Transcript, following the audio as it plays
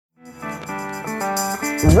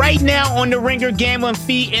Right now on the Ringer Gambling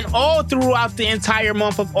Feed and all throughout the entire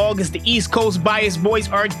month of August, the East Coast Bias Boys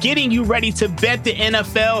are getting you ready to bet the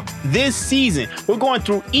NFL this season. We're going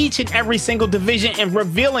through each and every single division and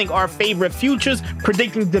revealing our favorite futures,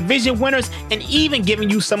 predicting division winners, and even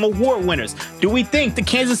giving you some award winners. Do we think the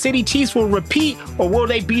Kansas City Chiefs will repeat or will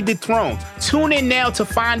they be dethroned? Tune in now to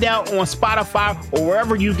find out on Spotify or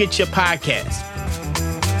wherever you get your podcasts.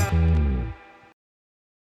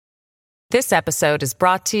 This episode is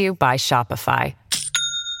brought to you by Shopify.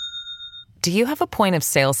 Do you have a point of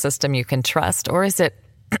sale system you can trust, or is it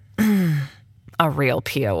a real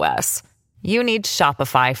POS? You need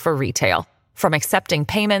Shopify for retail. From accepting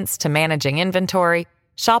payments to managing inventory,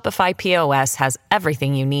 Shopify POS has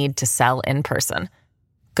everything you need to sell in person.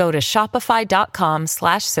 Go to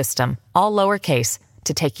shopify.com/system, all lowercase,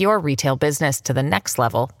 to take your retail business to the next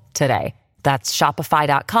level today. That's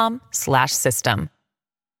shopify.com/system.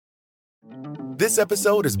 This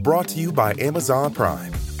episode is brought to you by Amazon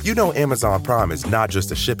Prime. You know Amazon Prime is not just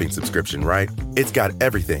a shipping subscription, right? It's got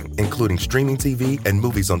everything, including streaming TV and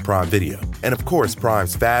movies on Prime Video. And of course,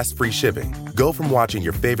 Prime's fast, free shipping. Go from watching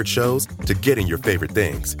your favorite shows to getting your favorite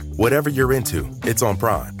things. Whatever you're into, it's on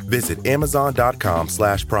Prime. Visit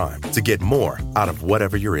amazon.com/prime to get more out of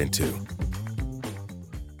whatever you're into.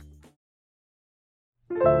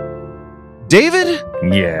 David?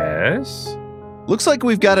 Yes? Looks like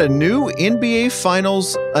we've got a new NBA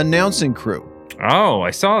Finals announcing crew. Oh, I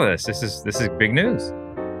saw this. This is big news.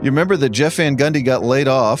 You remember that Jeff Van Gundy got laid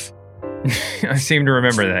off? I seem to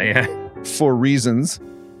remember that, yeah. For reasons.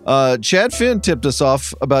 Chad Finn tipped us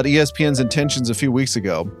off about ESPN's intentions a few weeks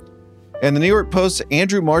ago. And the New York Post's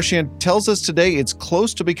Andrew Marchand tells us today it's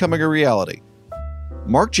close to becoming a reality.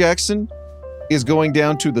 Mark Jackson is going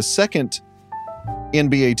down to the second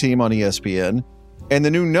NBA team on ESPN. And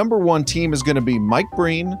the new number one team is going to be Mike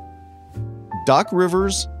Breen, Doc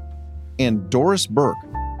Rivers, and Doris Burke.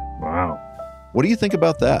 Wow. What do you think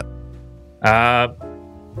about that?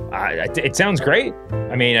 It sounds great.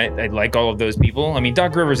 I mean, I like all of those people. I mean,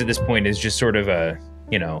 Doc Rivers at this point is just sort of a,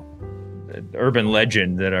 urban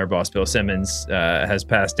legend that our boss Bill Simmons has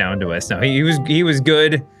passed down to us. Now, he was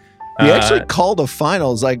good. He actually called a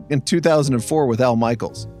finals like in 2004 with Al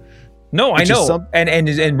Michaels. No, I know,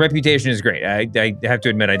 and reputation is great. I have to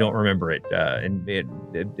admit I don't remember it,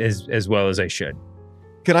 as well as I should.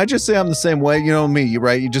 Can I just say I'm the same way? You know me,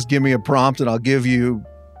 right? You just give me a prompt and I'll give you,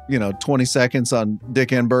 20 seconds on Dick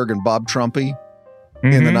Enberg and Bob Trumpy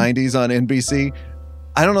in the 90s on NBC.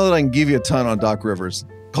 I don't know that I can give you a ton on Doc Rivers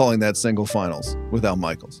calling that single finals with Al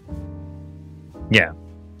Michaels. Yeah,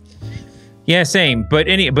 same. But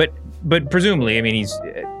presumably, I mean,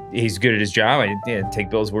 he's good at his job. I take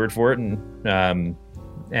Bill's word for it, and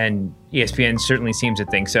ESPN certainly seems to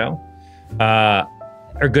think so. Are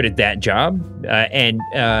good at that job, and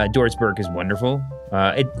Doris Burke is wonderful.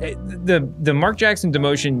 The Mark Jackson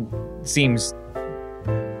demotion seems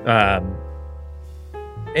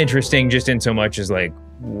interesting, just in so much as like,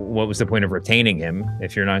 what was the point of retaining him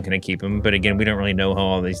if you're not going to keep him? But again, we don't really know how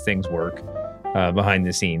all these things work behind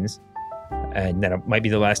the scenes. And that might be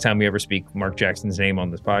the last time we ever speak Mark Jackson's name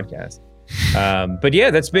on this podcast. But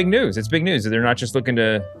yeah, that's big news. It's big news. They're not just looking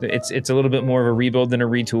to. It's a little bit more of a rebuild than a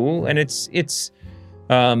retool, and it's.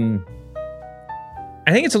 I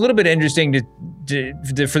think it's a little bit interesting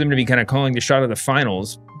for them to be kind of calling the shot of the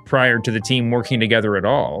finals prior to the team working together at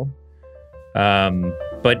all.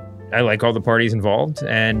 But I like all the parties involved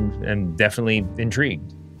and definitely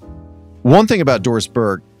intrigued. One thing about Doris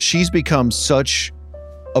Burke, she's become such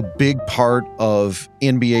a big part of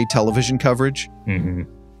NBA television coverage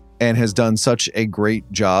and has done such a great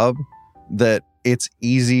job that it's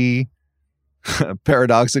easy,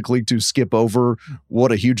 paradoxically, to skip over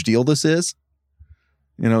what a huge deal this is.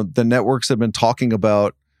 The networks have been talking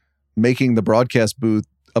about making the broadcast booth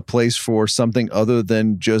a place for something other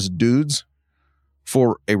than just dudes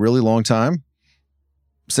for a really long time,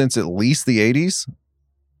 since at least the 80s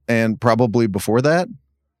and probably before that.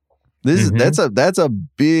 That's a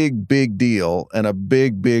big deal and a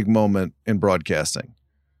big moment in broadcasting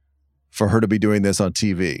for her to be doing this on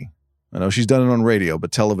TV. I know she's done it on radio,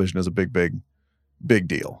 but television is a big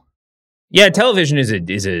deal. Yeah, television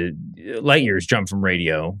is a light years jump from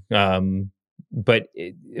radio, but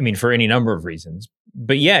for any number of reasons.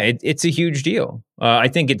 But yeah, it's a huge deal. I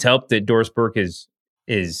think it's helped that Doris Burke is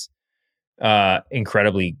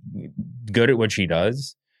incredibly good at what she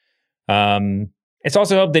does. It's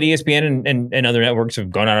also helped that ESPN and other networks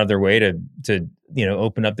have gone out of their way to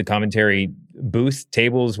open up the commentary booth,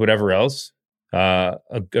 tables, whatever else,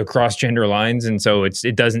 across gender lines. And so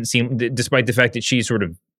it doesn't seem, despite the fact that she's sort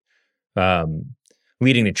of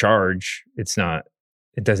leading the charge, it's not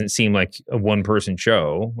it doesn't seem like a one-person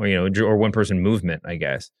show, or, or one-person movement, I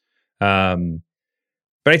guess. But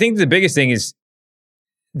I think the biggest thing is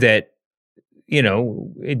that, it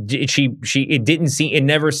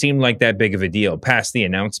never seemed like that big of a deal past the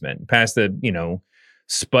announcement, past the,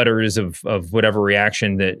 sputters of whatever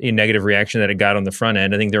negative reaction that it got on the front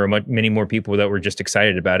end. I think there were many more people that were just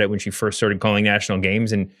excited about it when she first started calling national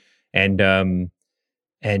games, and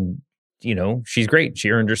she's great.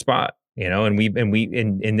 She earned her spot, and we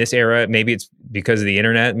in this era, maybe it's because of the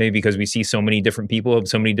internet, maybe because we see so many different people,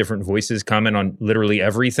 so many different voices comment on literally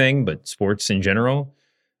everything, but sports in general.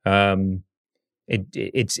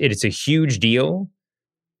 It's a huge deal,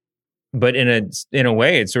 but in a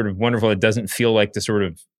way, it's sort of wonderful. It doesn't feel like the sort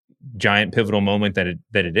of giant pivotal moment that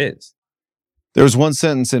it is. There was one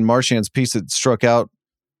sentence in Marchand's piece that stuck out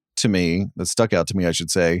to me, I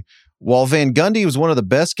should say. While Van Gundy was one of the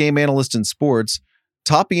best game analysts in sports,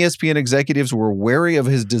 top ESPN executives were wary of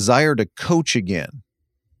his desire to coach again.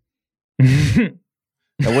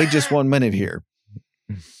 Now wait just 1 minute here.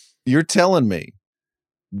 You're telling me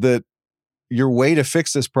that your way to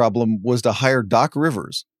fix this problem was to hire Doc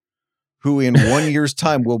Rivers, who in 1 year's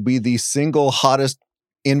time will be the single hottest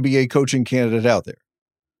NBA coaching candidate out there.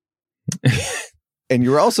 And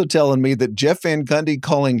you're also telling me that Jeff Van Gundy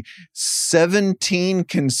calling 17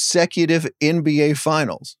 consecutive NBA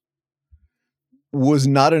finals was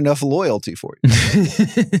not enough loyalty for you.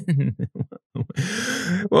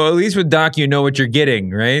 Well, at least with Doc, you know what you're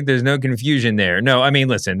getting, right? There's no confusion there. No, I mean,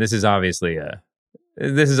 listen, this is obviously a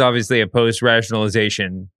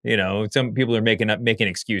post-rationalization. Some people are making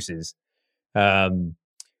excuses. I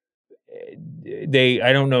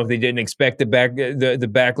don't know if they didn't expect the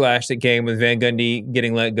backlash that came with Van Gundy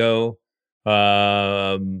getting let go.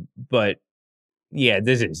 But yeah,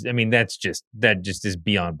 that just is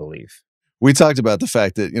beyond belief. We talked about the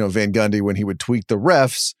fact that, Van Gundy, when he would tweak the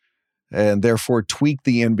refs and therefore tweak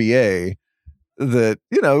the NBA, that,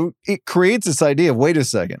 it creates this idea of, wait a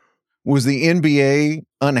second, was the NBA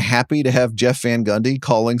unhappy to have Jeff Van Gundy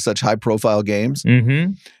calling such high profile games?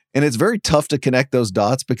 Mm-hmm. And it's very tough to connect those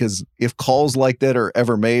dots, because if calls like that are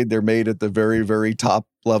ever made, they're made at the very, very top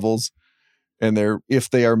levels. And if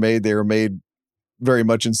they are made very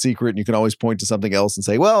much in secret. And you can always point to something else and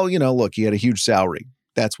say, well, look, he had a huge salary.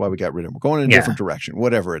 That's why we got rid of him. We're going in a different direction,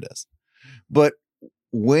 whatever it is. But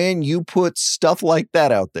when you put stuff like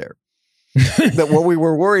that out there, that what we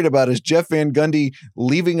were worried about is Jeff Van Gundy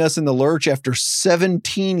leaving us in the lurch after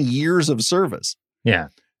 17 years of service. Yeah.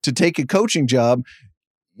 To take a coaching job,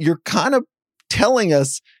 you're kind of telling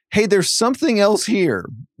us, hey, there's something else here.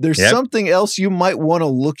 There's something else you might want to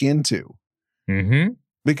look into. Mm-hmm.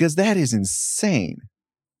 Because that is insane.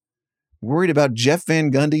 Worried about Jeff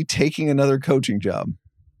Van Gundy taking another coaching job.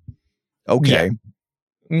 Okay. Yeah.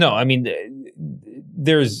 No, I mean,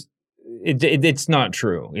 it's not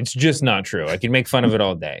true. It's just not true. I can make fun of it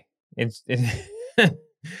all day. But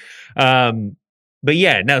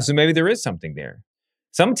yeah, no, so maybe there is something there.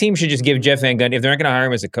 Some teams should just give Jeff Van Gundy, if they're not going to hire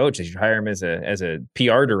him as a coach, they should hire him as a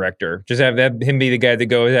PR director. Just have him be the guy that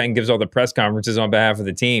goes out and gives all the press conferences on behalf of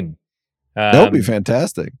the team. That would be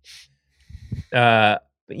fantastic. But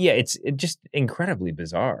yeah, it's just incredibly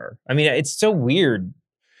bizarre. I mean, it's so weird.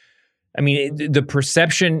 I mean, the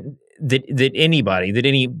perception that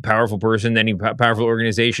any powerful person, any powerful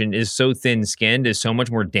organization is so thin-skinned is so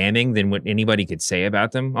much more damning than what anybody could say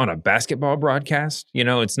about them on a basketball broadcast.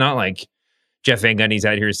 It's not like Jeff Van Gundy's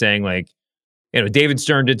out here saying, like, David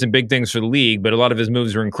Stern did some big things for the league, but a lot of his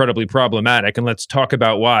moves were incredibly problematic, and let's talk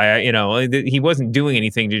about why. He wasn't doing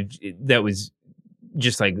anything that was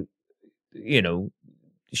just like,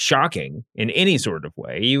 shocking in any sort of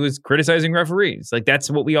way. He was criticizing referees. Like, that's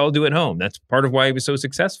what we all do at home. That's part of why he was so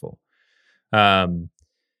successful.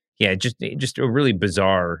 Just a really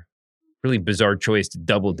bizarre choice to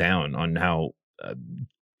double down on how,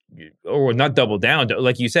 or not double down,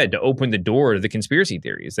 like you said, to open the door to the conspiracy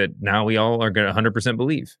theories that now we all are going to 100%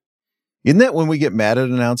 believe. Isn't that when we get mad at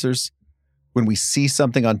announcers? When we see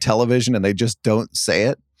something on television and they just don't say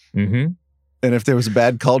it? Mm-hmm. And if there was a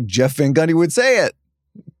bad call, Jeff Van Gundy would say it.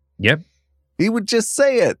 Yep. He would just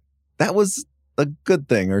say it. That was a good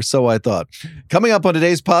thing, or so I thought. Coming up on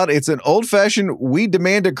today's pod, it's an old-fashioned we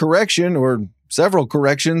demand a correction, or several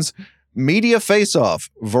corrections, media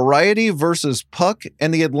face-off, Variety versus Puck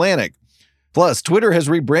and The Atlantic. Plus, Twitter has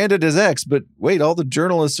rebranded as X, but wait, all the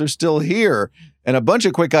journalists are still here. And a bunch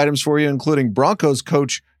of quick items for you, including Broncos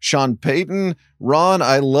coach Sean Payton, Ron,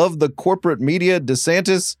 I love the corporate media,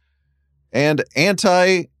 DeSantis, and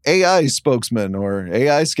anti-AI spokesman or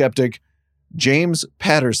AI skeptic James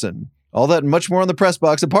Patterson. All that and much more on the Press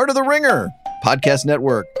Box, a part of the Ringer Podcast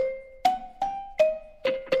Network.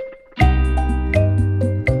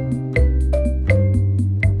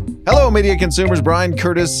 media consumers, Brian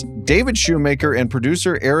Curtis, David Shoemaker, and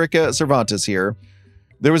producer Erica Cervantes here.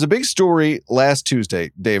 There was a big story last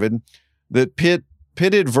Tuesday, David, that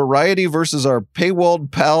pitted Variety versus our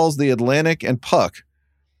paywalled pals, The Atlantic and Puck.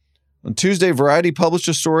 On Tuesday, Variety published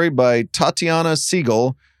a story by Tatiana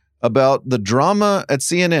Siegel about the drama at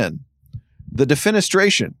CNN, the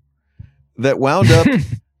defenestration that wound up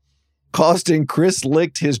costing Chris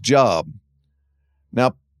Licht his job.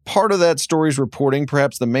 Now, part of that story's reporting,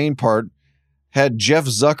 perhaps the main part, had Jeff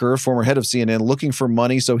Zucker, former head of CNN, looking for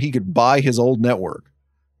money so he could buy his old network.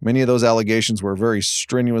 Many of those allegations were very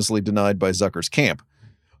strenuously denied by Zucker's camp.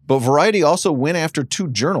 But Variety also went after two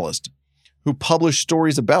journalists who published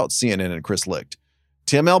stories about CNN and Chris Licht.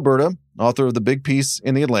 Tim Alberta, author of the big piece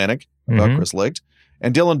in The Atlantic about Chris Licht,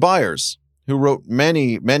 and Dylan Byers, who wrote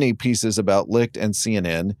many, many pieces about Licht and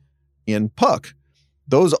CNN in Puck.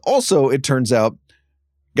 Those also, it turns out,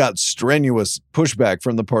 got strenuous pushback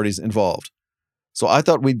from the parties involved. So I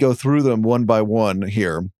thought we'd go through them one by one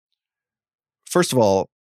here. First of all,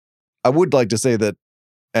 I would like to say that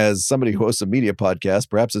as somebody who hosts a media podcast,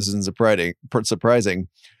 perhaps this isn't surprising,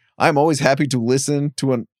 I'm always happy to listen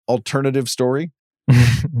to an alternative story.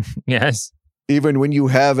 Yes. Even when you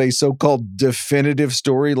have a so-called definitive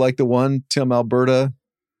story like the one Tim Alberta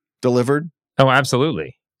delivered. Oh,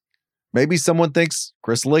 absolutely. Maybe someone thinks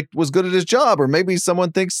Chris Licht was good at his job, or maybe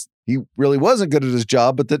someone thinks he really wasn't good at his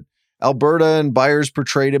job, but that Alberta and Byers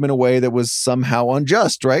portrayed him in a way that was somehow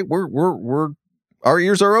unjust, right? We're our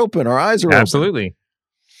ears are open, our eyes are open. Absolutely.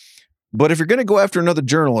 But if you're going to go after another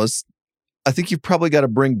journalist, I think you've probably got to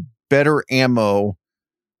bring better ammo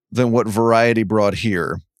than what Variety brought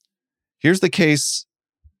here. Here's the case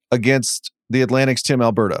against The Atlantic's Tim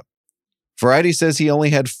Alberta. Variety says he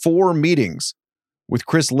only had 4 meetings with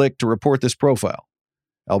Chris Licht to report this profile.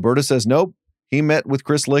 Alberta says nope, he met with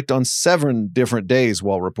Chris Licht on 7 different days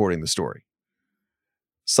while reporting the story.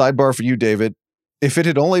 Sidebar for you, David. If it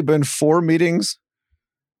had only been 4 meetings,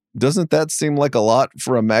 doesn't that seem like a lot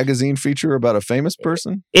for a magazine feature about a famous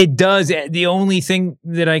person? It does. The only thing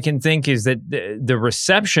that I can think is that the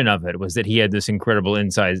reception of it was that he had this incredible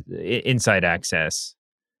inside access,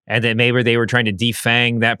 and that maybe they were trying to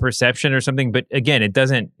defang that perception or something. But again, it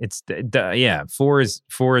doesn't. It's 4 is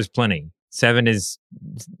plenty. 7 is,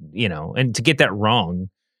 and to get that wrong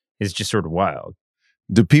is just sort of wild.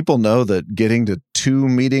 Do people know that getting to 2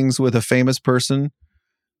 meetings with a famous person,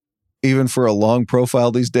 even for a long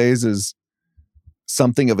profile these days, is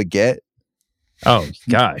something of a get? Oh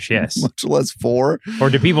gosh, yes. Much less 4. Or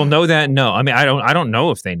do people know that? No. I mean, I don't know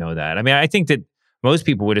if they know that. I mean, I think that most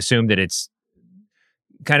people would assume that it's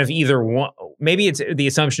kind of either one. Maybe it's the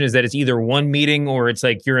assumption is that it's either one meeting or it's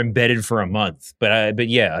like you're embedded for a month. But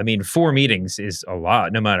yeah, I mean, 4 meetings is a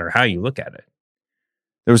lot, no matter how you look at it.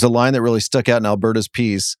 There was a line that really stuck out in Alberta's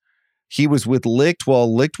piece. He was with Licht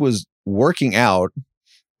while Licht was working out,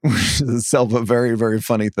 which is itself a very, very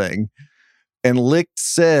funny thing. And Licht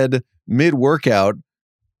said mid-workout,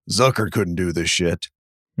 Zucker couldn't do this shit.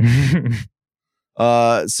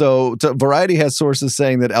 So Variety has sources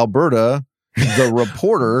saying that Alberta, the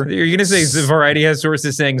reporter... You're going to say Variety has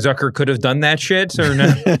sources saying Zucker could have done that shit, or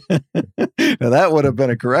no? Now, that would have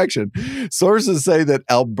been a correction. Sources say that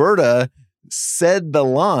Alberta said the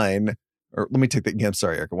line, or let me take that again.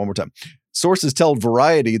 Sorry, Erica, one more time. Sources tell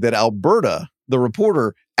Variety that Alberta, the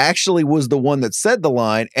reporter, actually was the one that said the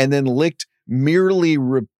line, and then Licht merely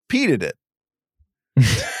repeated it.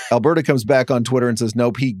 Alberta comes back on Twitter and says,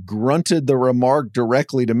 nope, he grunted the remark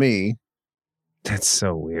directly to me. That's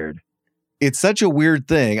so weird. It's such a weird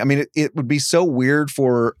thing. I mean, it would be so weird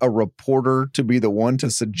for a reporter to be the one to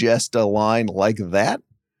suggest a line like that.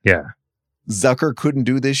 Yeah. Zucker couldn't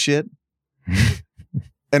do this shit.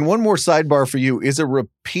 And one more sidebar for you. Is a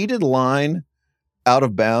repeated line out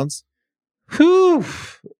of bounds? Whew.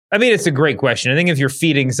 I mean, it's a great question. I think if you're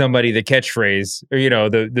feeding somebody the catchphrase or,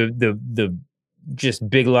 the just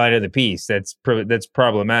big line of the piece, that's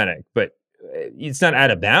problematic. But it's not out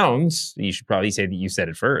of bounds. You should probably say that you said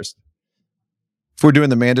it first. If we're doing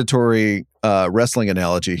the mandatory wrestling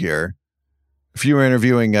analogy here, if you were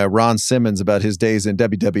interviewing Ron Simmons about his days in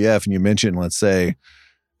WWF and you mention, let's say,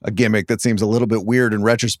 a gimmick that seems a little bit weird in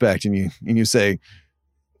retrospect, and you say,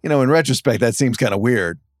 in retrospect, that seems kind of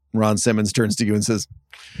weird. Ron Simmons turns to you and says,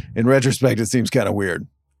 in retrospect, it seems kind of weird.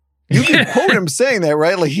 You can quote him saying that,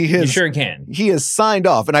 right? Like you sure can. He has signed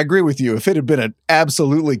off. And I agree with you. If it had been an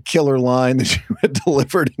absolutely killer line that you had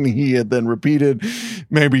delivered and he had then repeated,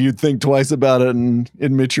 maybe you'd think twice about it and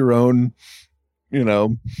admit your own,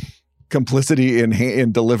 complicity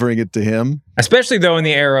in delivering it to him. Especially though in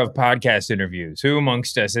the era of podcast interviews, who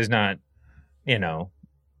amongst us is not,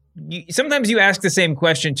 sometimes you ask the same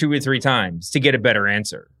question 2 or 3 times to get a better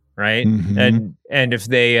answer, right? Mhm. And if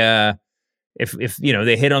they if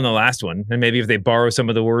they hit on the last one, and maybe if they borrow some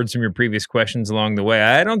of the words from your previous questions along the way,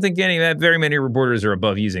 I don't think very many reporters are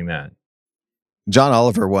above using that. John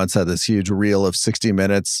Oliver once had this huge reel of 60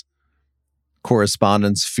 Minutes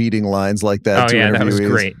correspondents feeding lines like that to interviewees. That was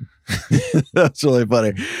great. That's really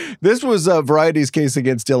funny. This was Variety's case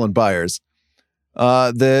against Dylan Byers.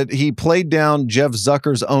 That he played down Jeff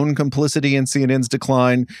Zucker's own complicity in CNN's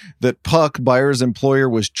decline, that Puck, Byers' employer,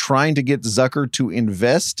 was trying to get Zucker to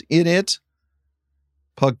invest in it.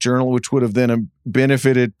 Puck Journal, which would have then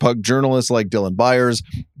benefited Puck journalists like Dylan Byers.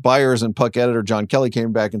 Byers and Puck editor John Kelly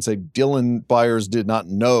came back and said Dylan Byers did not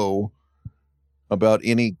know about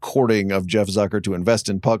any courting of Jeff Zucker to invest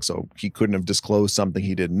in Puck, so he couldn't have disclosed something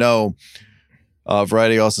he didn't know.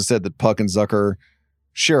 Variety also said that Puck and Zucker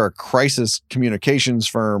share a crisis communications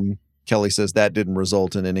firm. Kelly says that didn't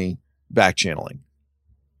result in any back channeling.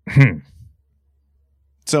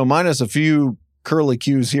 So minus a few curly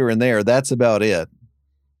cues here and there, that's about it.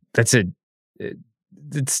 It's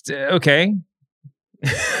okay.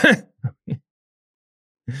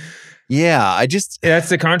 Yeah, that's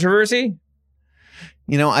the controversy.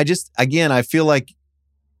 I feel like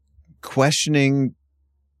questioning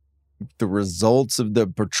the results of the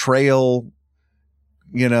portrayal,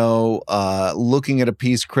 looking at a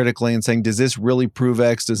piece critically and saying, does this really prove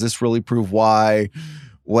X? Does this really prove Y?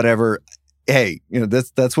 Whatever. Hey,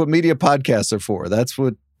 that's what media podcasts are for. That's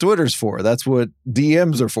what Twitter's for. That's what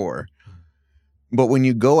DMs are for. But when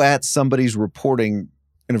you go at somebody's reporting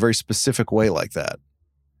in a very specific way like that,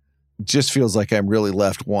 it just feels like I'm really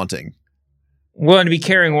left wanting. Well, and to be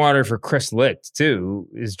carrying water for Chris Licht, too,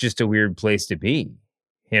 is just a weird place to be.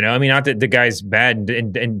 Not that the guy's bad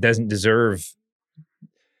and doesn't deserve...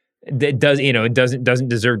 It doesn't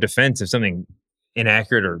deserve defense if something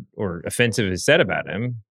inaccurate or offensive is said about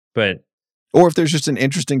him. But... Or if there's just an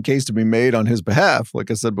interesting case to be made on his behalf,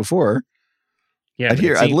 like I said before,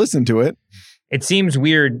 I'd listen to it. It seems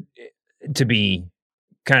weird to be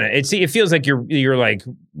kind of, it feels like you're like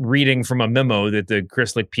reading from a memo that the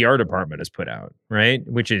Chris Licht PR department has put out, right?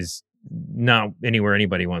 Which is not anywhere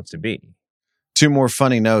anybody wants to be. 2 more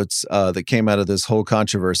funny notes that came out of this whole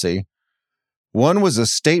controversy. One was a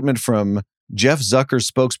statement from Jeff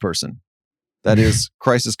Zucker's spokesperson. That is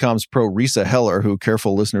Crisis Comms Pro Risa Heller, who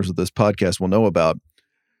careful listeners of this podcast will know about.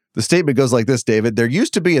 The statement goes like this, David. There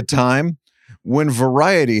used to be a time when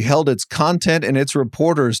Variety held its content and its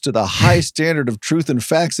reporters to the high standard of truth and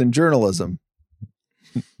facts in journalism.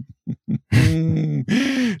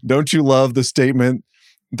 Don't you love the statement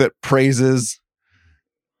that praises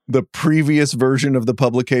the previous version of the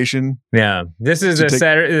publication? Yeah, this is the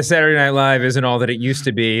Saturday Night Live isn't all that it used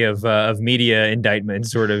to be of media indictment,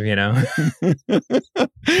 sort of,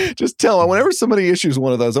 Just tell me, whenever somebody issues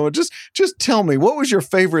one of those, I would just tell me, what was your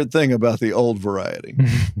favorite thing about the old Variety?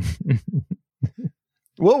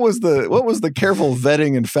 What was the careful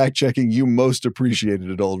vetting and fact checking you most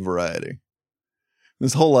appreciated at old Variety?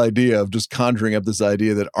 This whole idea of just conjuring up this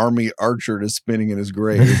idea that Army Archer is spinning in his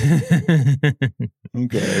grave.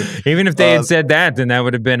 Okay. Even if they had said that, then that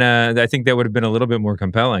would have been I think that would have been a little bit more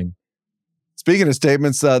compelling. Speaking of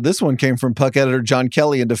statements, this one came from Puck editor John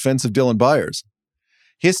Kelly in defense of Dylan Byers.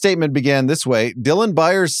 His statement began this way: Dylan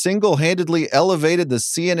Byers single-handedly elevated the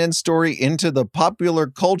CNN story into the popular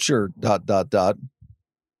culture, ... That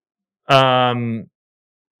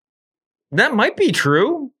might be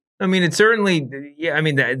true. I mean, it's certainly,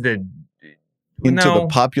 into the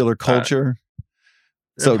popular culture.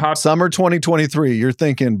 Summer 2023, you're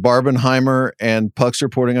thinking Barbenheimer and Puck's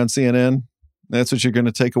reporting on CNN. That's what you're going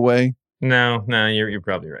to take away? No, you're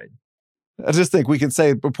probably right. I just think we can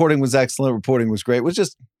say reporting was excellent, reporting was great.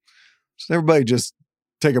 Just everybody just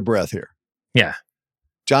take a breath here. Yeah.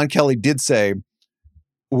 John Kelly did say,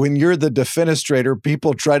 when you're the defenestrator,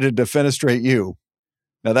 people try to defenestrate you.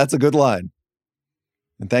 Now that's a good line.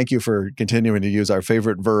 And thank you for continuing to use our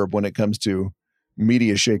favorite verb when it comes to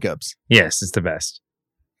media shakeups. Yes, it's the best.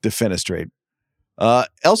 Defenestrate.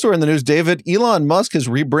 Elsewhere in the news, David, Elon Musk has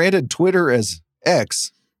rebranded Twitter as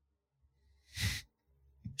X.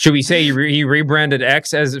 Should we say he rebranded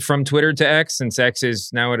X as from Twitter to X, since X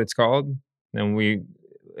is now what it's called? And we...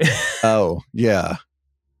 Oh, yeah.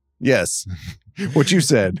 Yes. What you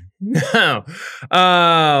said. No.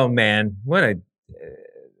 Oh, man.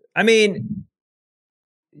 I mean...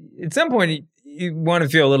 At some point, you want to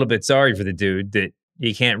feel a little bit sorry for the dude that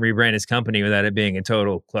he can't rebrand his company without it being a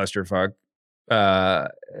total clusterfuck.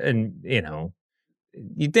 And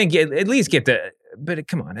you'd think at least get the, but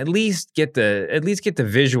come on, at least get the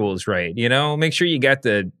visuals right. Make sure you got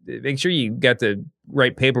the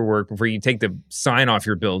write paperwork before you take the sign off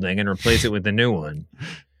your building and replace it with the new one.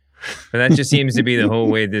 But that just seems to be the whole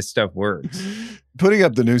way this stuff works. Putting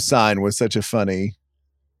up the new sign was such a funny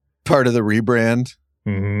part of the rebrand.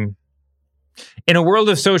 Mm-hmm. In a world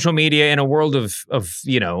of social media, in a world of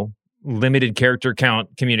limited character count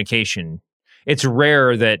communication, it's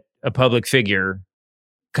rare that a public figure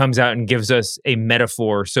comes out and gives us a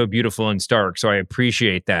metaphor so beautiful and stark. So I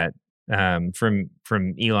appreciate that from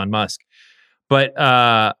Elon Musk. But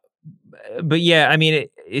yeah, I mean,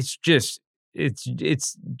 it's just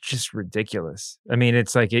ridiculous. I mean,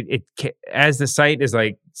 it's like it as the site is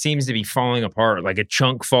like seems to be falling apart. Like a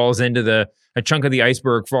chunk of the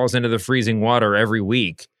iceberg falls into the freezing water every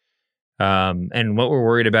week. And what we're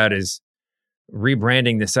worried about is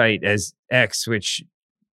rebranding the site as X, which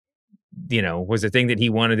was a thing that he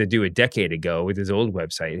wanted to do a decade ago with his old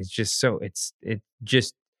website. It's just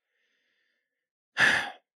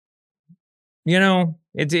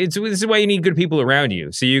this is why you need good people around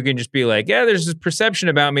you. So you can just be like, yeah, there's this perception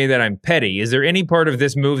about me that I'm petty. Is there any part of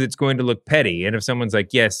this move that's going to look petty? And if someone's like,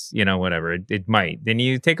 yes, whatever, it might, then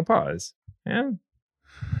you take a pause. Yeah.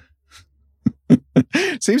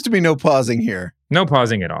 Seems to be no pausing here. No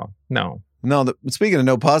pausing at all. No. Speaking of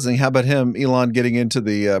no pausing, how about him, Elon, getting into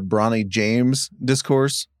the Bronny James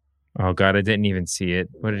discourse? Oh, God, I didn't even see it.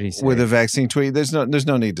 What did he say? With a vaccine tweet. There's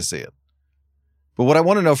no need to see it. But what I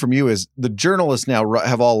want to know from you is the journalists now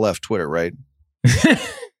have all left Twitter, right? I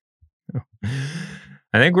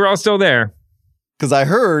think we're all still there. Because I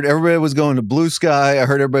heard everybody was going to Blue Sky. I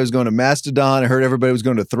heard everybody was going to Mastodon. I heard everybody was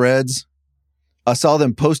going to Threads. I saw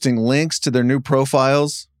them posting links to their new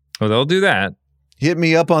profiles. Oh, they'll do that. Hit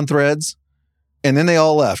me up on Threads. And then they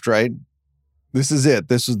all left, right? This is it.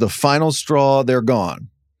 This was the final straw. They're gone.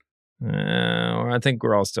 I think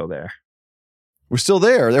we're all still there. We're still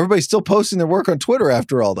there. Everybody's still posting their work on Twitter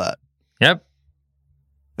after all that. Yep.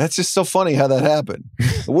 That's just so funny how that happened.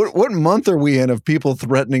 What month are we in of people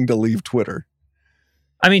threatening to leave Twitter?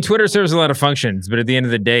 I mean, Twitter serves a lot of functions, but at the end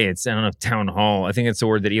of the day, it's, I don't know, town hall. I think it's the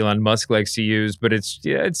word that Elon Musk likes to use, but it's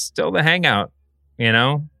still the hangout, I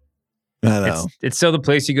know. It's still the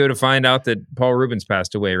place you go to find out that Paul Rubens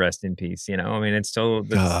passed away, rest in peace. I mean, it's still,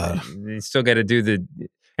 you still got to do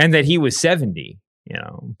and that he was 70,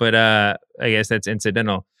 but I guess that's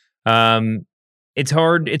incidental. It's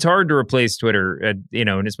hard to replace Twitter,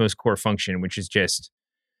 in its most core function, which is just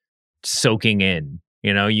soaking in.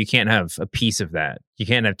 You can't have a piece of that. You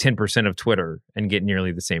can't have 10% of Twitter and get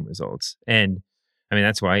nearly the same results. And I mean,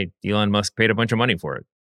 that's why Elon Musk paid a bunch of money for it.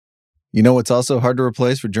 You know what's also hard to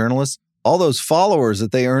replace for journalists? All those followers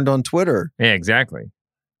that they earned on Twitter. Yeah, exactly.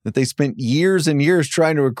 That they spent years and years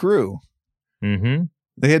trying to accrue. Mm-hmm.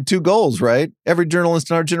 They had two goals, right? Every journalist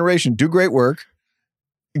in our generation, do great work,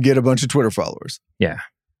 get a bunch of Twitter followers. Yeah.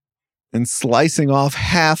 And slicing off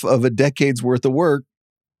half of a decade's worth of work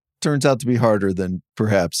turns out to be harder than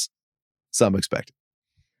perhaps some expected.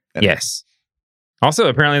 Anyway. Yes. Also,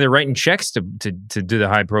 apparently they're writing checks to do the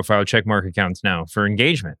high profile checkmark accounts now for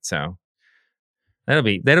engagement. So that'll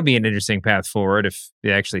be an interesting path forward if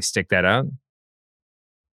they actually stick that out.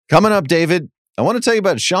 Coming up, David, I want to tell you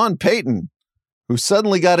about Sean Payton, who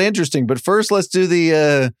suddenly got interesting. But first, let's do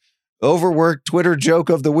the overworked Twitter joke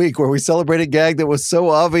of the week, where we celebrate a gag that was so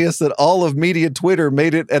obvious that all of media Twitter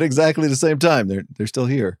made it at exactly the same time. They're still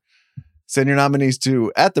here. Send your nominees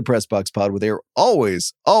to @ThePressBoxPod, where they are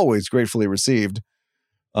always gratefully received.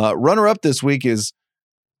 Runner-up this week is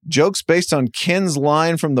jokes based on Ken's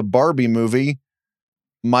line from the Barbie movie,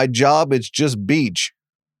 "My job is just beach."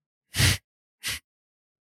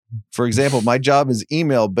 For example, my job is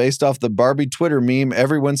email based off the Barbie Twitter meme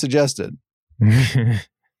everyone suggested.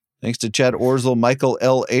 Thanks to Chad Orzel, Michael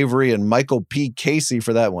L. Avery, and Michael P. Casey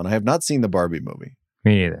for that one. I have not seen the Barbie movie.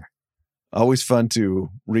 Me neither. Always fun to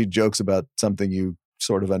read jokes about something you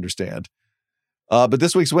sort of understand. But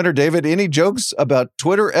this week's winner, David, any jokes about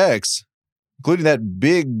Twitter X, including that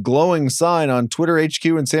big glowing sign on Twitter HQ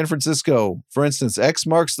in San Francisco? For instance, X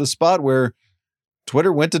marks the spot where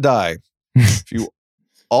Twitter went to die. If you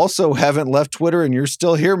also haven't left Twitter and you're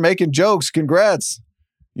still here making jokes, congrats.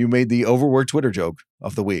 You made the overworked Twitter joke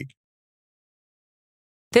of the week.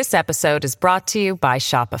 This episode is brought to you by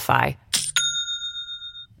Shopify.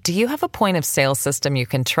 Do you have a point of sale system you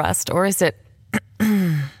can trust, or is it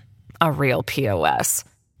a real POS?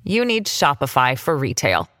 You need Shopify for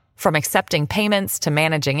retail. From accepting payments to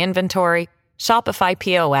managing inventory, Shopify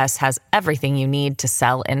POS has everything you need to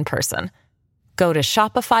sell in person. Go to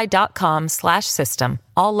shopify.com/system,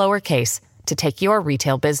 all lowercase, to take your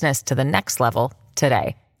retail business to the next level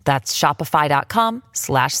today. That's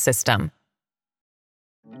shopify.com/system.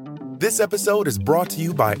 This episode is brought to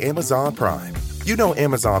you by Amazon Prime. You know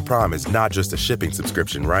Amazon Prime is not just a shipping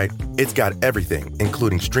subscription, right? It's got everything,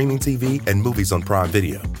 including streaming TV and movies on Prime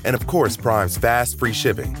Video. And of course, Prime's fast, free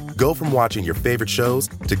shipping. Go from watching your favorite shows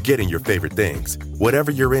to getting your favorite things. Whatever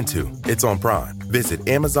you're into, it's on Prime. Visit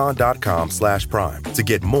Amazon.com/Prime to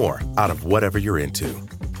get more out of whatever you're into.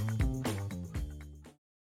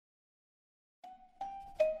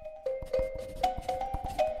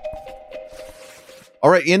 All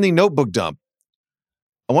right, in the notebook dump,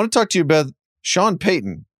 I want to talk to you about Sean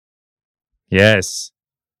Payton. Yes.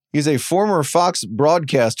 He's a former Fox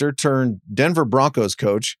broadcaster turned Denver Broncos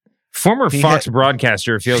coach. Former Fox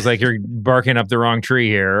broadcaster feels like you're barking up the wrong tree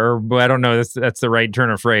here, or I don't know. That's the right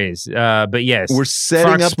turn of phrase. But yes, we're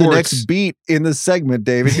setting Fox up Sports. The next beat in the segment,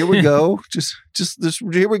 David. Here we go. just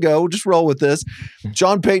here we go. Just roll with this.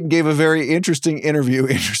 Sean Payton gave a very interesting interview.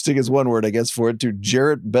 Interesting is one word, I guess, for it, to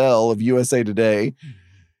Jarrett Bell of USA Today.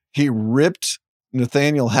 He ripped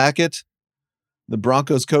Nathaniel Hackett, the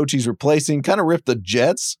Broncos coach he's replacing, kind of ripped the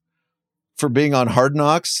Jets for being on Hard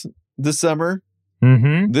Knocks this summer.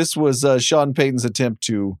 Mm-hmm. This was Sean Payton's attempt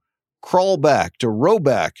to row back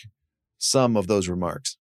some of those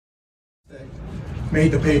remarks.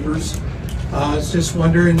 Made the papers. I was just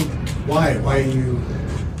wondering why you...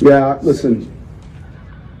 Yeah, listen,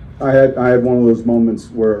 I had one of those moments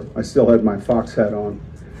where I still had my Fox hat on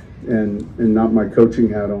and not my coaching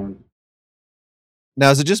hat on.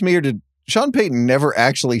 Now, is it just me, or did Sean Payton never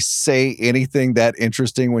actually say anything that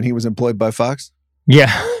interesting when he was employed by Fox?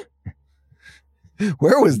 Yeah.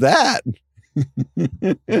 Where was that?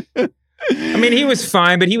 I mean, he was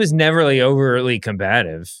fine, but he was never like overly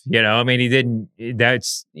combative. You know, I mean, he didn't.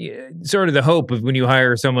 That's sort of the hope of when you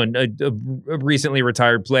hire someone, a recently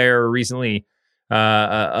retired player or recently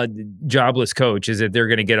a jobless coach, is that they're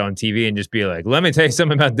going to get on TV and just be like, "Let me tell you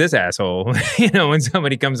something about this asshole." You know, when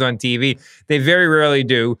somebody comes on TV, they very rarely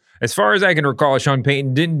do. As far as I can recall, Sean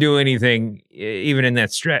Payton didn't do anything even in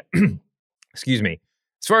that stretch. Excuse me.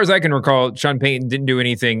 As far as I can recall, Sean Payton didn't do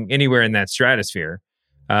anything anywhere in that stratosphere.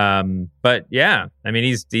 But yeah, I mean,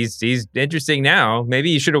 he's interesting now.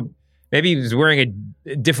 Maybe he was wearing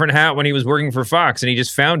a different hat when he was working for Fox, and he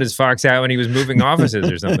just found his Fox hat when he was moving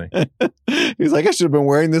offices or something. He's like, I should have been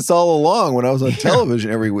wearing this all along when I was on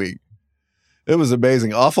television every week. It was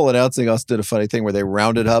amazing. Awful Announcing also did a funny thing where they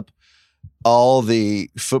rounded up all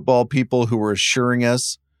the football people who were assuring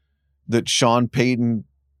us that Sean Payton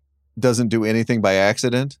doesn't do anything by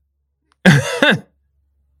accident.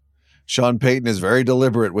 Sean Payton is very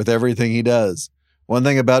deliberate with everything he does. One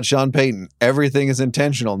thing about Sean Payton, everything is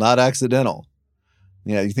intentional, not accidental.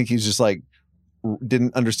 Yeah, you think he's just like,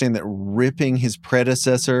 didn't understand that ripping his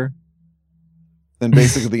predecessor and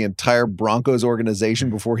basically the entire Broncos organization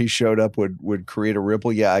before he showed up would create a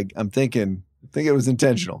ripple? Yeah, I think it was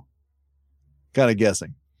intentional. Kind of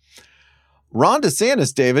guessing. Ron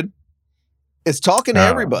DeSantis, David, is talking to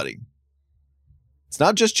everybody. It's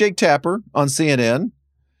not just Jake Tapper on CNN.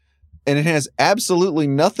 And it has absolutely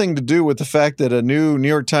nothing to do with the fact that a new New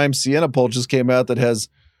York Times Siena poll just came out that has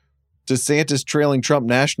DeSantis trailing Trump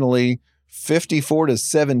nationally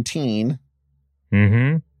 54-17.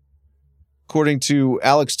 Mm-hmm. According to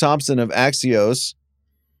Alex Thompson of Axios,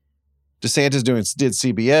 DeSantis did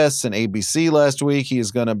CBS and ABC last week. He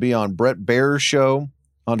is going to be on Brett Baer's show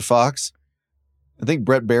on Fox. I think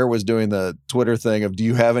Brett Baer was doing the Twitter thing of, do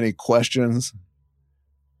you have any questions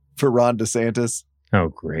for Ron DeSantis? Oh,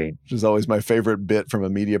 great. Which is always my favorite bit from a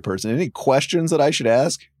media person. Any questions that I should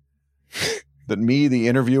ask that me, the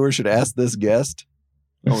interviewer, should ask this guest?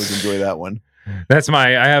 I always enjoy that one. I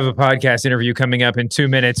have a podcast interview coming up in 2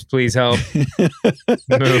 minutes. Please help.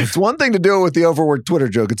 It's one thing to do it with the overworked Twitter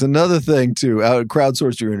joke. It's another thing to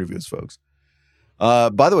crowdsource your interviews, folks.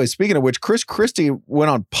 By the way, speaking of which, Chris Christie went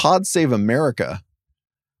on Pod Save America.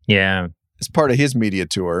 Yeah. As part of his media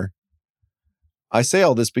tour. I say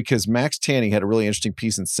all this because Max Tanning had a really interesting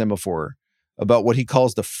piece in Semaphore about what he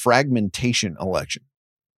calls the fragmentation election.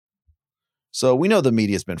 So we know the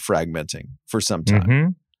media's been fragmenting for some time. Mm-hmm.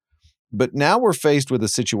 But now we're faced with a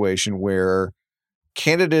situation where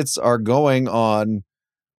candidates are going on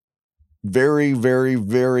very, very,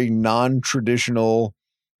 very non-traditional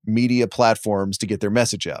media platforms to get their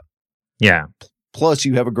message out. Yeah. Plus,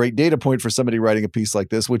 you have a great data point for somebody writing a piece like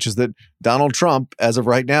this, which is that Donald Trump, as of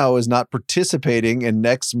right now, is not participating in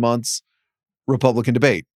next month's Republican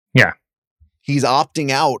debate. Yeah. He's opting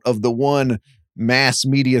out of the one mass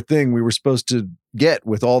media thing we were supposed to get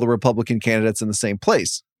with all the Republican candidates in the same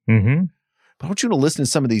place. Mm-hmm. But I want you to listen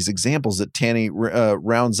to some of these examples that Tanny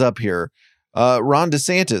rounds up here. Ron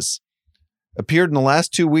DeSantis appeared in the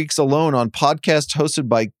last 2 weeks alone on podcasts hosted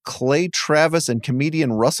by Clay Travis and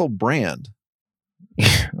comedian Russell Brand.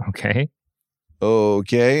 Okay.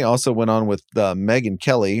 Okay. Also went on with Megyn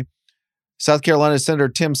Kelly. South Carolina Senator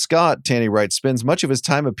Tim Scott, Tanny writes, spends much of his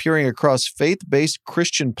time appearing across faith-based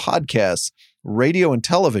Christian podcasts, radio and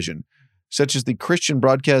television, such as the Christian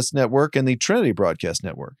Broadcast Network and the Trinity Broadcast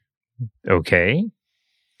Network. Okay.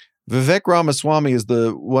 Vivek Ramaswamy is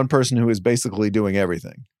the one person who is basically doing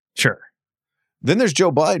everything. Sure. Then there's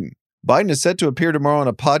Joe Biden. Biden is set to appear tomorrow on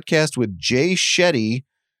a podcast with Jay Shetty,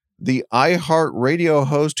 the iHeart radio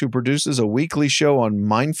host who produces a weekly show on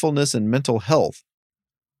mindfulness and mental health.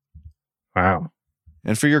 Wow.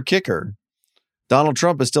 And for your kicker, Donald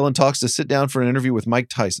Trump is still in talks to sit down for an interview with Mike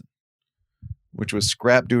Tyson, which was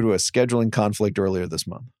scrapped due to a scheduling conflict earlier this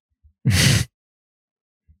month.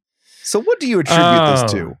 So what do you attribute this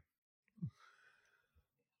to?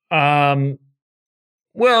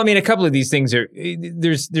 Well, I mean, a couple of these things are,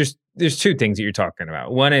 there's two things that you're talking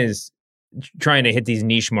about. One is trying to hit these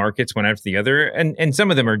niche markets one after the other. And some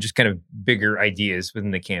of them are just kind of bigger ideas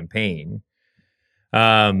within the campaign.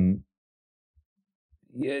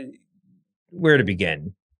 Where to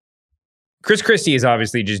begin? Chris Christie is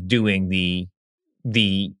obviously just doing the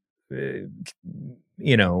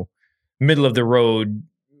middle of the road,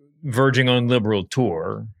 verging on liberal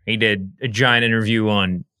tour. He did a giant interview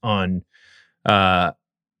on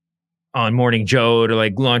Morning Joe to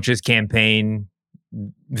like launch his campaign.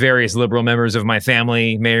 Various liberal members of my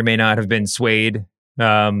family may or may not have been swayed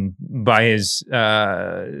by his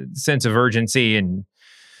sense of urgency and,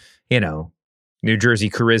 New Jersey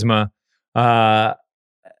charisma.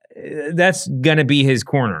 That's going to be his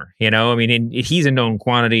corner, I mean, he's a known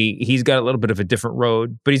quantity. He's got a little bit of a different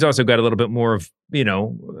road, but he's also got a little bit more of,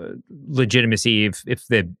 legitimacy if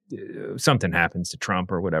something happens to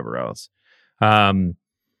Trump or whatever else. I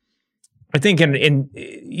think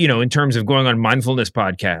in terms of going on mindfulness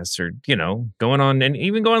podcasts or, going on and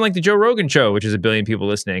even going like the Joe Rogan show, which is 1 billion people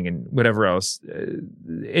listening and whatever else,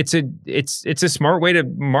 it's a smart way to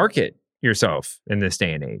market yourself in this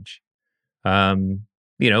day and age.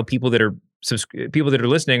 People that are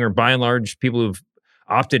listening are by and large people who've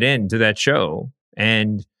opted in to that show,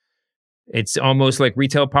 and it's almost like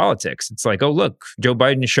retail politics. It's like, oh look, Joe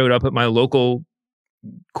Biden showed up at my local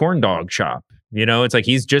corn dog shop. It's like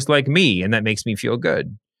he's just like me, and that makes me feel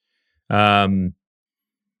good. The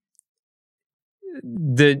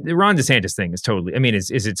Ron DeSantis thing is totally, I mean,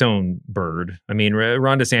 is its own bird. I mean,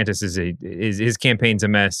 Ron DeSantis is his campaign's a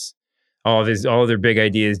mess. All of their big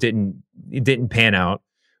ideas didn't pan out.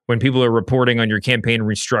 When people are reporting on your campaign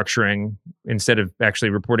restructuring instead of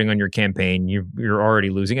actually reporting on your campaign, you're already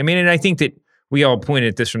losing. I mean, and I think that we all pointed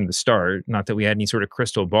at this from the start. Not that we had any sort of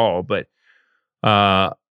crystal ball, but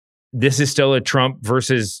this is still a Trump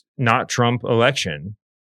versus not Trump election,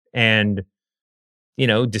 and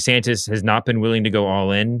DeSantis has not been willing to go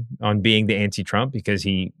all in on being the anti-Trump because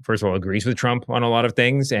he, first of all, agrees with Trump on a lot of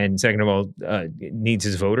things, and second of all, needs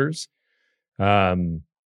his voters.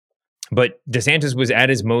 But DeSantis was at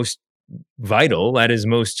his most vital, at his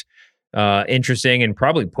most interesting, and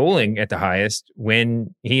probably polling at the highest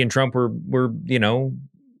when he and Trump were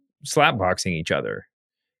slapboxing each other.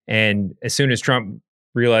 And as soon as Trump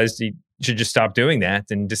realized he should just stop doing that,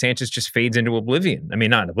 then DeSantis just fades into oblivion. I mean,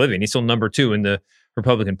 not oblivion. He's still number 2 in the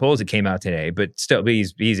Republican polls that came out today, but still,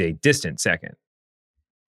 he's a distant second.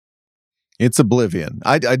 It's oblivion.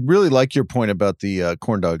 I'd really like your point about the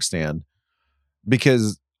corn dog stand,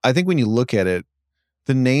 because I think when you look at it,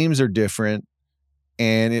 the names are different,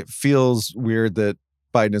 and it feels weird that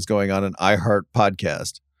Biden is going on an iHeart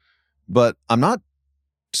podcast. But I'm not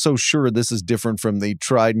so sure this is different from the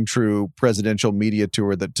tried and true presidential media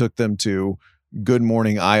tour that took them to Good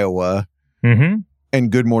Morning Iowa and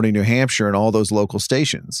Good Morning New Hampshire and all those local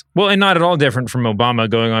stations. Well, and not at all different from Obama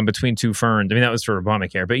going on Between Two Ferns. I mean, that was for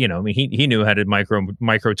Obamacare, but he knew how to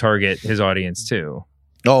micro target his audience too.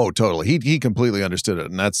 Oh, totally. He completely understood it.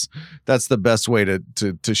 And that's the best way to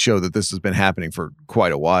show that this has been happening for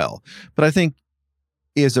quite a while. But I think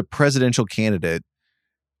as a presidential candidate,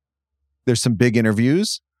 there's some big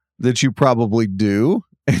interviews that you probably do,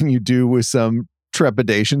 and you do with some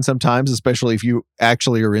trepidation sometimes, especially if you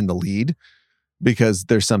actually are in the lead, because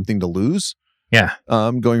there's something to lose. Yeah.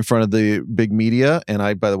 Going in front of the big media. And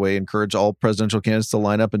I, by the way, encourage all presidential candidates to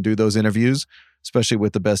line up and do those interviews, especially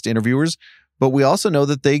with the best interviewers. But we also know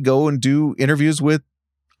that they go and do interviews with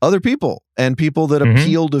other people and people that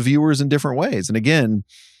appeal to viewers in different ways. And again,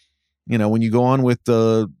 when you go on with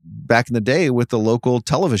back in the day with the local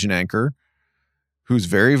television anchor who's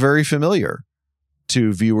very, very familiar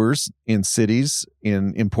to viewers in cities,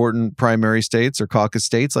 in important primary states or caucus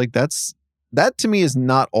states, like that to me is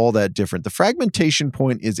not all that different. The fragmentation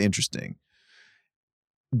point is interesting.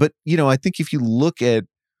 But, I think if you look at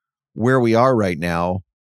where we are right now,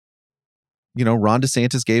 Ron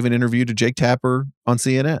DeSantis gave an interview to Jake Tapper on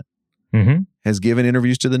CNN, has given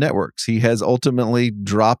interviews to the networks. He has ultimately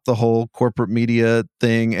dropped the whole corporate media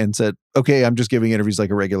thing and said, okay, I'm just giving interviews like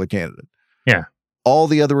a regular candidate. Yeah. All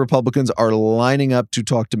the other Republicans are lining up to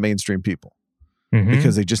talk to mainstream people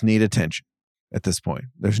because they just need attention at this point.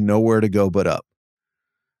 There's nowhere to go but up.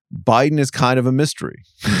 Biden is kind of a mystery.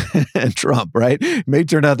 And Trump, right? It may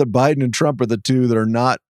turn out that Biden and Trump are the two that are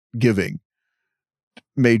not giving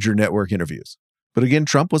major network interviews. But again,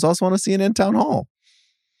 Trump was also on a CNN town hall.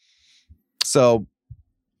 So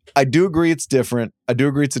I do agree it's different. I do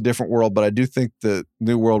agree it's a different world, but I do think the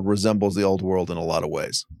new world resembles the old world in a lot of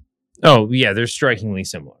ways. Oh, yeah, they're strikingly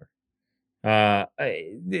similar.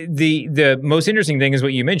 The most interesting thing is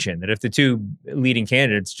what you mentioned, that if the two leading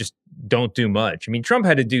candidates just don't do much. I mean, Trump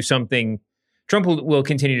had to do something. Trump will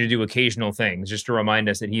continue to do occasional things just to remind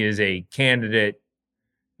us that he is a candidate,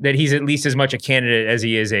 that he's at least as much a candidate as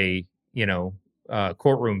he is a,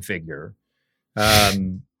 courtroom figure.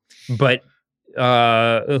 But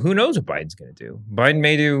who knows what Biden's going to do? Biden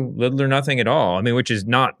may do little or nothing at all. I mean, which is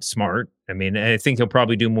not smart. I mean, I think he'll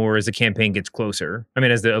probably do more as the campaign gets closer. I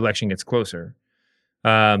mean, as the election gets closer.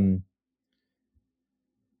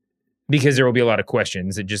 Because there will be a lot of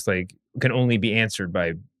questions that just can only be answered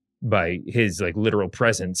by his literal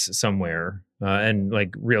presence somewhere and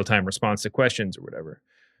real-time response to questions or whatever.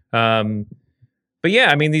 But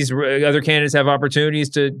yeah, I mean, these other candidates have opportunities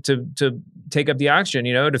to take up the oxygen,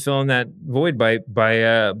 to fill in that void by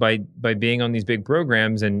being on these big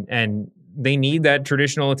programs, and they need that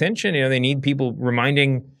traditional attention. They need people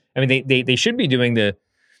reminding. I mean, they should be doing the,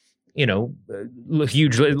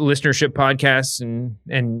 huge listenership podcasts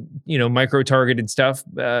and micro targeted stuff,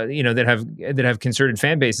 that have concerted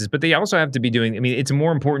fan bases. But they also have to be doing. I mean, it's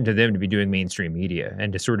more important to them to be doing mainstream media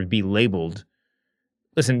and to sort of be labeled.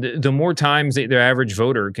 Listen, the more times the average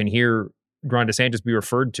voter can hear Ron DeSantis be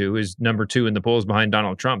referred to as number 2 in the polls behind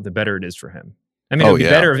Donald Trump, the better it is for him. I mean,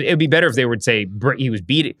 it'd be better if they would say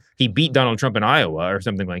he beat Donald Trump in Iowa or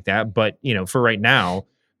something like that. But for right now,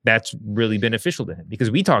 that's really beneficial to him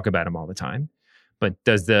because we talk about him all the time. But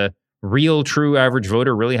does the real, true average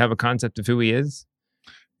voter really have a concept of who he is?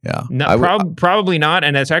 Yeah, probably not,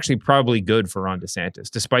 and that's actually probably good for Ron DeSantis,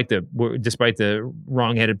 despite the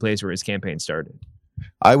wrong-headed place where his campaign started.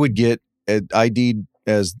 I would get ID'd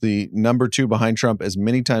as the number 2 behind Trump as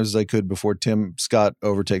many times as I could before Tim Scott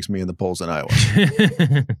overtakes me in the polls in Iowa.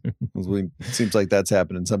 It seems like that's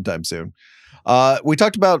happening sometime soon. We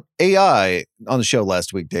talked about AI on the show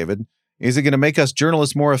last week, David. Is it going to make us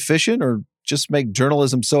journalists more efficient or just make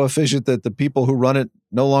journalism so efficient that the people who run it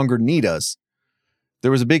no longer need us? There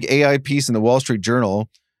was a big AI piece in the Wall Street Journal,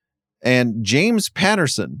 and James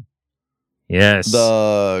Patterson, yes,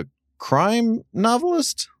 the crime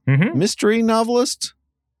novelist, mystery novelist,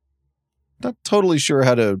 not totally sure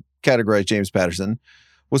how to categorize James Patterson,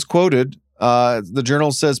 was quoted. The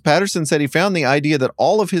Journal says Patterson said he found the idea that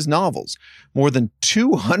all of his novels, more than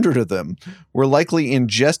 200 of them, were likely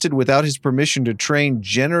ingested without his permission to train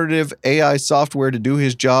generative AI software to do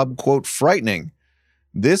his job, quote, frightening.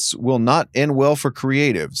 This will not end well for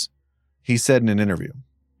creatives, he said in an interview.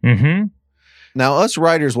 Now, us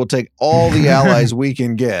writers will take all the allies we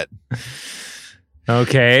can get.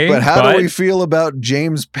 Okay. But how do we feel about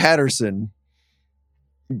James Patterson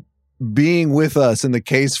being with us in the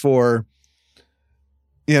case for,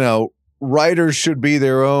 writers should be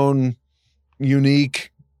their own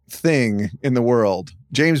unique thing in the world?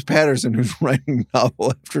 James Patterson, who's writing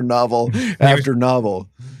novel after novel after novel,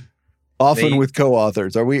 often with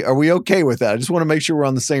co-authors. Are we okay with that? I just want to make sure we're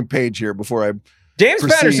on the same page here before I James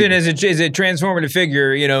proceed. Patterson is a transformative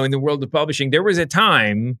figure, in the world of publishing. There was a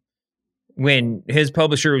time when his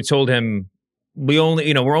publisher told him, we're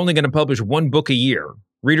only going to publish 1 book a year.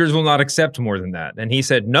 Readers will not accept more than that. And he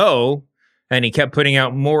said no. And he kept putting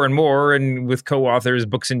out more and more, and with co-authors,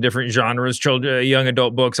 books in different genres, children, young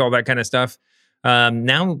adult books, all that kind of stuff.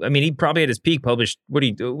 Now, I mean, he probably at his peak published, what do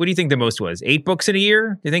you think the most was? 8 books in a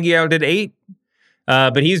year? Do you think he outdid 8?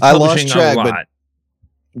 But he's publishing a lot.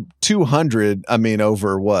 200, I mean,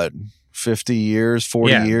 over what, 50 years,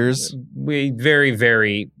 40 years?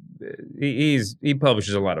 He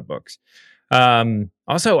publishes a lot of books.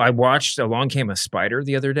 Also, I watched Along Came a Spider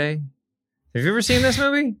the other day. Have you ever seen this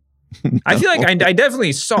movie? No. I feel like I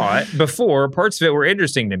definitely saw it before. Parts of it were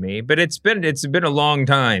interesting to me, but it's been a long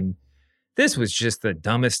time. This was just the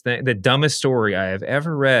dumbest thing, the dumbest story I have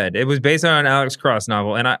ever read. It was based on an Alex Cross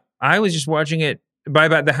novel, and I was just watching it. By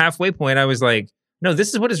about the halfway point, I was like, no,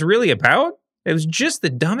 this is what it's really about? It was just the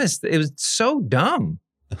dumbest. It was so dumb.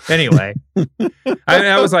 Anyway,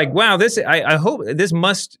 I was like, wow, I hope this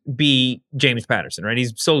must be James Patterson, right?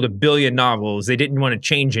 He's sold 1 billion novels. They didn't want to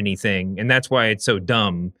change anything, and that's why it's so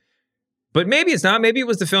dumb. But maybe it's not. Maybe it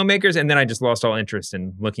was the filmmakers, and then I just lost all interest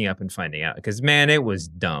in looking up and finding out because, man, it was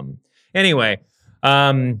dumb. Anyway.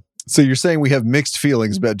 So you're saying we have mixed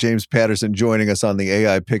feelings about James Patterson joining us on the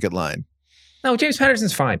AI picket line? No, James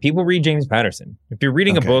Patterson's fine. People read James Patterson. If you're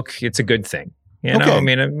reading a book, it's a good thing. You know, I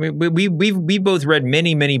mean, we both read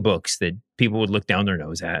many, many books that people would look down their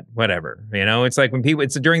nose at. Whatever, you know, it's like when people.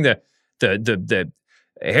 It's during the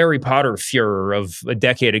Harry Potter furor of a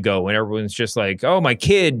decade ago when everyone's just like, "Oh, my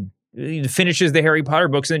kid finishes the Harry Potter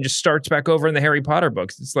books and then just starts back over in the Harry Potter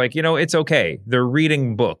books." It's like, you know, it's okay. They're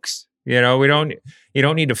reading books. You know, you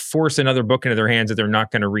don't need to force another book into their hands that they're not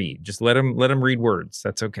going to read. Just let them read words.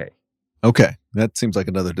 That's okay. Okay. That seems like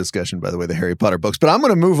another discussion, by the way, the Harry Potter books. But I'm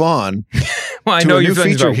going to move on. Well, I know your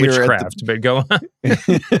feelings about witchcraft, but go on.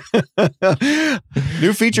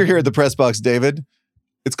 New feature here at the Press Box, David.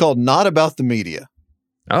 It's called Not About the Media.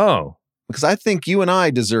 Oh. Because I think you and I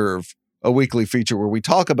deserve a weekly feature where we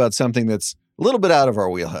talk about something that's a little bit out of our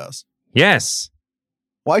wheelhouse. Yes.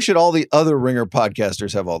 Why should all the other Ringer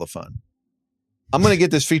podcasters have all the fun? I'm going to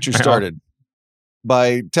get this feature started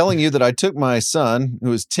by telling you that I took my son,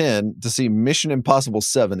 who is 10, to see Mission Impossible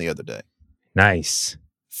 7 the other day. Nice.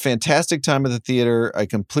 Fantastic time at the theater. I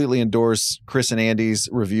completely endorse Chris and Andy's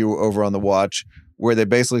review over on The Watch, where they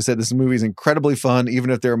basically said this movie is incredibly fun,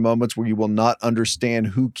 even if there are moments where you will not understand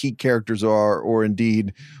who key characters are or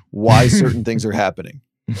indeed why certain things are happening.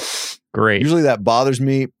 Great. Usually that bothers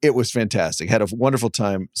me. It was fantastic. Had a wonderful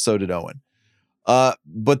time. So did Owen.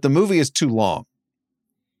 But the movie is too long,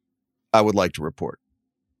 I would like to report.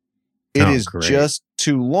 It is great. Just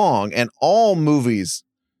too long, and all movies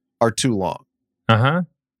are too long. Uh-huh.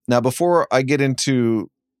 Now, before I get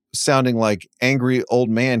into sounding like angry old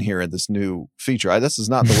man here in this new feature, this is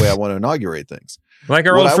not the way I want to inaugurate things. Like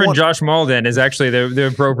our old friend Josh Malden is actually the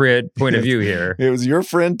appropriate point of view here. It was your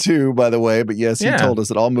friend too, by the way, but yes, he told us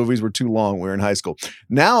that all movies were too long when we were in high school.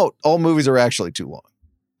 Now, all movies are actually too long.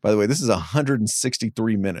 By the way, this is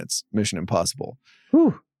 163 minutes, Mission Impossible.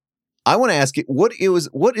 Whew. I want to ask you, what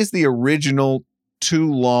is the original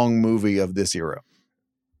too long movie of this era?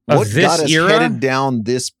 What got us headed down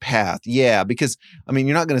this path? Yeah, because, I mean,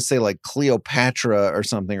 you're not going to say like Cleopatra or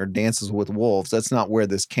something or Dances with Wolves. That's not where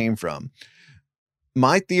this came from.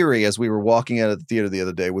 My theory as we were walking out of the theater the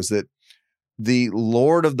other day was that the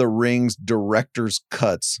Lord of the Rings director's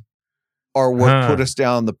cuts are what put us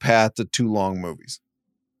down the path to too long movies.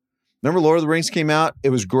 Remember Lord of the Rings came out? It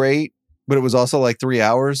was great, but it was also like 3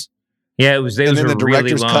 hours. Yeah, it was. And then the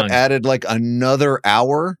director's cut added like another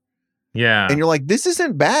hour. Yeah. And you're like, this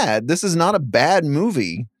isn't bad. This is not a bad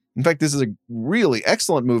movie. In fact, this is a really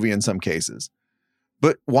excellent movie in some cases.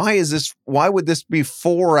 But why would this be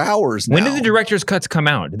 4 hours now? When did the director's cuts come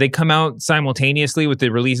out? Did they come out simultaneously with the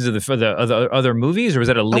releases of the other movies, or was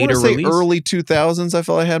that a later release? I want to say early 2000s. I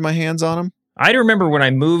felt I had my hands on them. I remember when I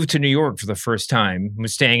moved to New York for the first time,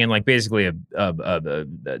 was staying in like basically a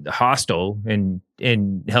hostel in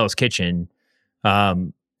Hell's Kitchen,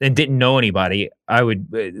 and didn't know anybody. I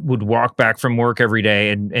would walk back from work every day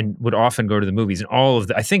and would often go to the movies. And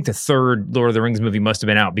I think the third Lord of the Rings movie must have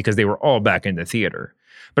been out because they were all back in the theater.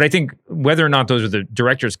 But I think whether or not those are the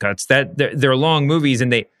director's cuts, that they're long movies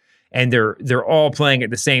and they're all playing at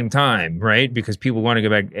the same time, right? Because people want to go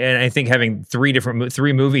back. And I think having three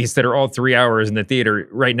movies that are all 3 hours in the theater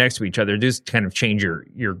right next to each other does kind of change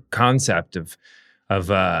your concept of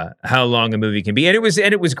how long a movie can be. And it was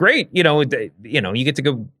great. You get to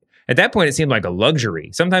go, at that point, it seemed like a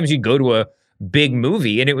luxury. Sometimes you go to a big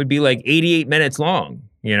movie and it would be like 88 minutes long,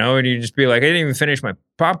 and you'd just be like, I didn't even finish my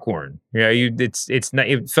popcorn. Yeah.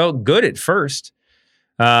 It felt good at first.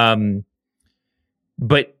 But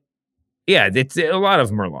yeah, a lot of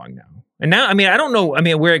them are long now. And now, I mean, I don't know,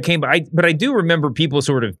 where it came, but I do remember people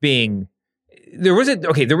sort of being, there was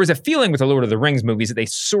a feeling with the Lord of the Rings movies that they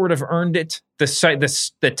sort of earned it.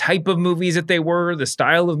 The type of movies that they were, the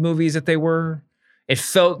style of movies that they were, it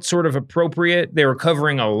felt sort of appropriate. They were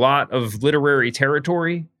covering a lot of literary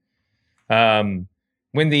territory. When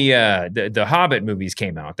the Hobbit movies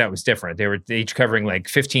came out, that was different. They were each covering like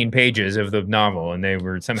 15 pages of the novel, and they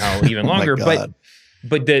were somehow even longer.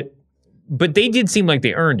 But they did seem like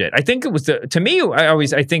they earned it. I think it was to me,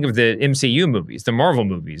 I think of the MCU movies, the Marvel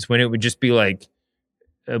movies, when it would just be like,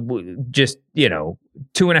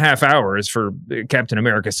 2.5 hours for Captain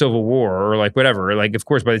America Civil War or like whatever. Like, of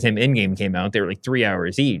course, by the time Endgame came out, they were like 3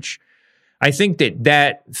 hours each. I think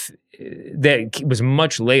that was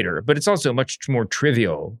much later, but it's also much more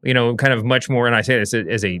trivial, kind of much more, and I say this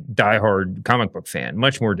as a diehard comic book fan,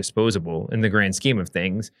 much more disposable in the grand scheme of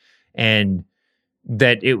things. And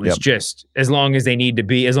that it was just as long as they need to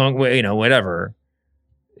be, whatever.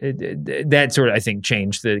 That sort of, I think,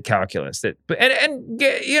 changed the calculus.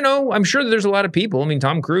 I'm sure there's a lot of people. I mean,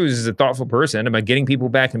 Tom Cruise is a thoughtful person about getting people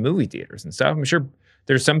back in movie theaters and stuff. I'm sure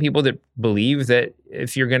there's some people that believe that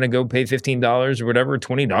if you're going to go pay $15 or whatever,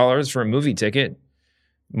 $20 for a movie ticket,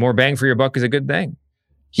 more bang for your buck is a good thing.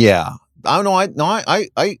 Yeah. I don't know.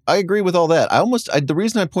 I agree with all that. The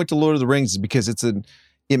reason I point to Lord of the Rings is because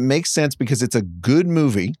it makes sense because it's a good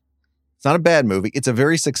movie. It's not a bad movie. It's a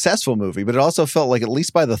very successful movie, but it also felt like at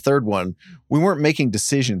least by the third one, we weren't making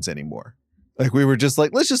decisions anymore. Like we were just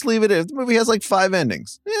like, let's just leave it. If the movie has like 5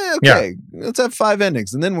 endings. Yeah, okay. Yeah. Let's have 5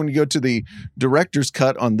 endings. And then when you go to the director's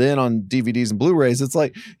cut on DVDs and Blu-rays, it's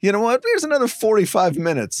like, you know what? Here's another 45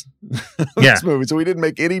 minutes of this movie. So we didn't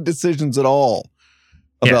make any decisions at all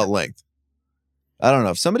about length. I don't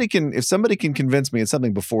know. If somebody can convince me it's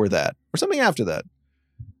something before that or something after that,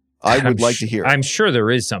 I would like to hear it. I'm sure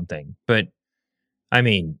there is something, but I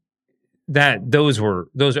mean, that was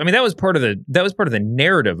part of the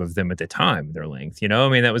narrative of them at the time, their length, I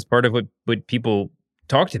mean, that was part of what people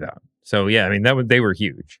talked about. So yeah, I mean, they were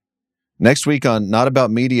huge. Next week on Not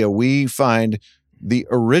About Media, we find the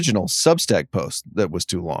original Substack post that was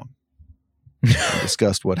too long. We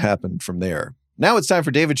discussed what happened from there. Now it's time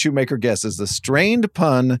for David Shoemaker guesses the strained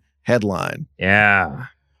pun headline. Yeah.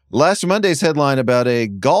 Last Monday's headline about a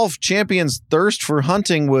golf champion's thirst for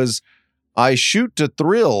hunting was, "I shoot to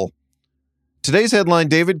thrill." Today's headline,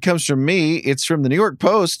 David, comes from me. It's from the New York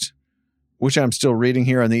Post, which I'm still reading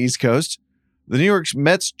here on the East Coast. The New York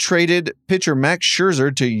Mets traded pitcher Max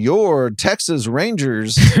Scherzer to your Texas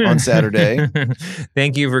Rangers on Saturday.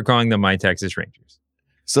 Thank you for calling them my Texas Rangers.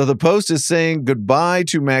 So the Post is saying goodbye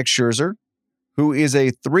to Max Scherzer, who is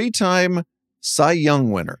a 3-time Cy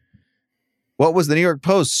Young winner. What was the New York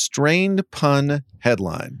Post's strained pun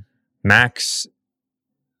headline? Max,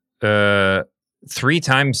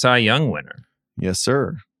 3-time Cy Young winner. Yes,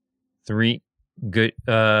 sir. 3 good.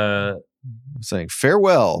 Saying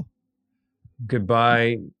farewell.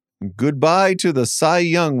 Goodbye. Goodbye to the Cy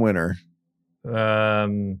Young winner.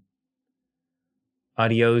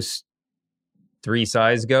 Adios. 3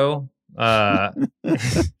 Cys go. No,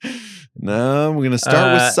 we're gonna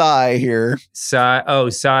start with Cy here. Cy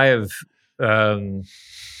of. Like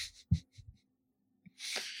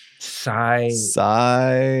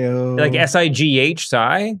SIGH,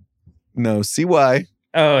 Sigh? No, CY.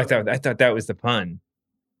 Oh, I thought that was the pun.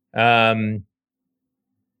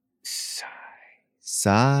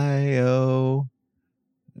 Sayonara.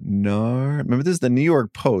 Remember, this is the New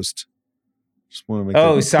York Post. Just want to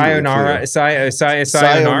make sayonara.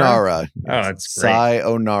 Sayonara. Oh, that's great.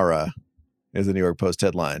 Sayonara is the New York Post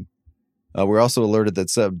headline. We're also alerted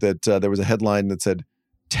that there was a headline that said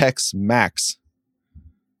Tex Max.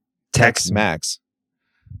 Tex Max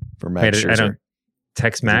for Max Scherzer.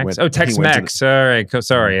 Tex Max? Tex Max. All right.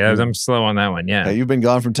 Sorry. I'm slow on that one. Yeah. You've been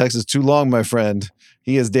gone from Texas too long, my friend.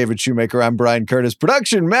 He is David Shoemaker. I'm Brian Curtis.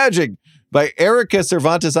 Production magic by Erica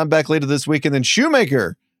Cervantes. I'm back later this week. And then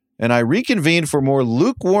Shoemaker and I reconvene for more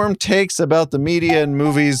lukewarm takes about the media and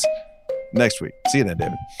movies next week. See you then,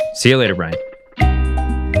 David. See you later, Brian.